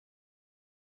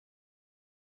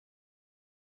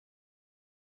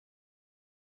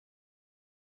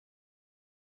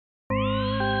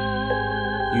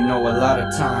You know, a lot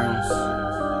of times,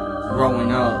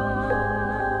 growing up,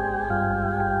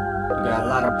 you got a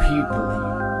lot of people,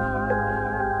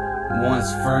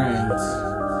 once friends,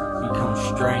 become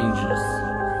strangers.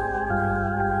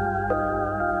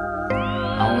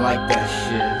 I don't like that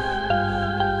shit.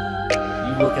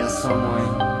 You look at someone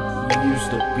you used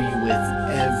to be with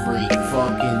every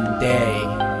fucking day,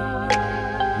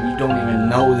 and you don't even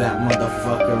know that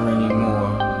motherfucker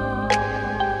anymore.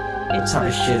 What type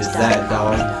of shit is that,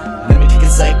 dog? Let me take a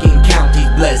second, count these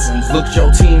blessings. Look at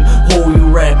your team, who you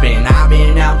reppin'. I've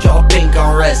been out, y'all think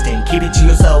I'm resting. Keep it to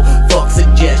yourself, fuck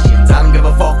suggestions. I don't give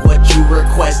a fuck what you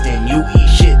requesting. You eat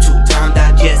shit 2 times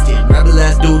digested. Rebel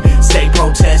ass dude, stay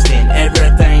protesting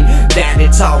everything that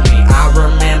it taught me. I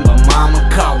remember mama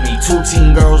called me 2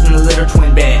 teen girls in a little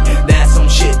twin bed. That's some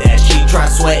shit that she tried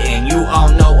sweating. You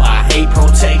all know I hate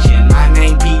protection. My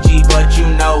name PG, but you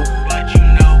know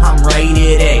I'm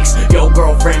rated X. Your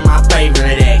girlfriend my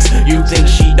favorite ex. You think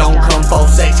she don't come for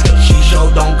sex, cause she sure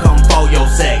don't come for your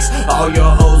sex. All your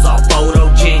hoes are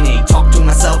photogenic. Talk to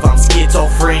myself, I'm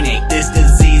schizophrenic. This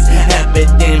disease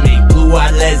epidemic.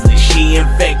 Blue-eyed Leslie, she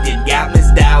infected. Got Miss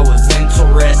Dowers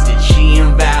interested. She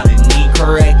invalid, need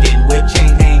corrected. With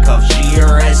chain handcuffs, she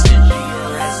arrested.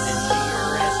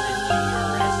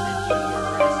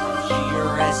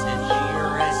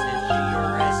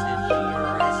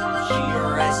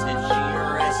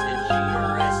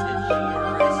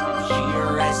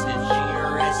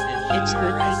 It's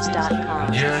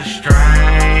goodbeats.com. Just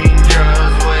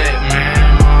strangers with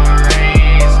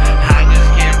memories. I just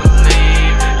can't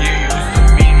believe you used to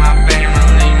be my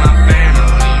family, my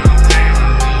family, my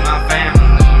family, my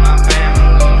family, my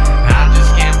family. I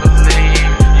just can't believe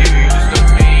you used to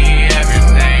be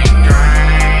everything.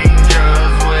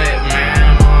 Strangers with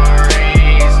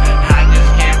memories. I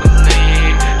just can't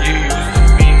believe you used to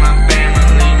be my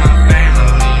family, my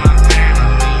family, my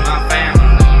family, my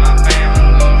family, my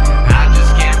family. I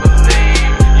just can't believe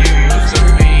you used to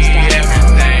be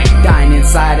everything. Dying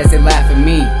inside as they laugh at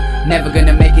me. Never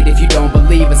gonna make it if you don't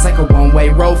believe. It's like a one-way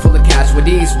road full of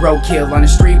casualties. Roadkill on the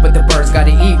street, but the birds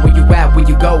gotta eat. Where you at, where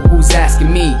you go, who's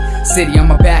asking me? City on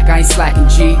my back, I ain't slacking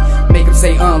G. Make them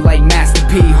say like Master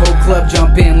P. Whole club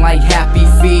jump in like happy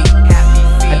feet.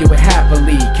 I do it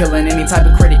happily, killing any type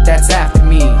of critic that's after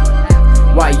me.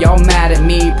 Why y'all mad at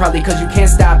me? Probably cause you can't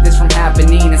stop this from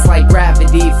happening. It's like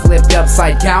gravity flipped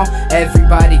upside down.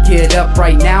 Everybody get up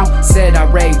right now. Said I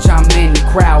rage, I'm in the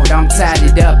crowd. I'm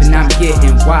tatted up and I'm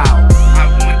getting wild.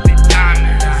 I want the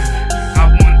diamonds, I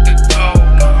want the gold,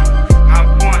 I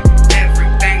want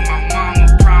everything my mama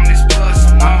promised plus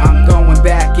more. I'm going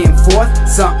back and forth,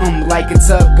 something like a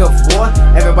tug of war.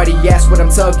 Everybody asks what I'm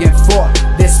tugging for.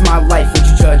 This my life, what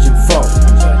you judging for?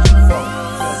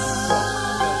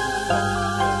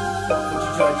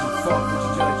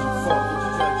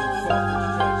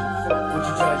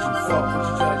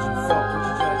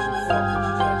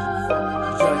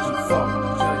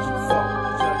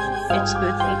 It's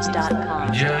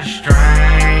goodbeats.com. Just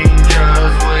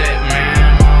strangers with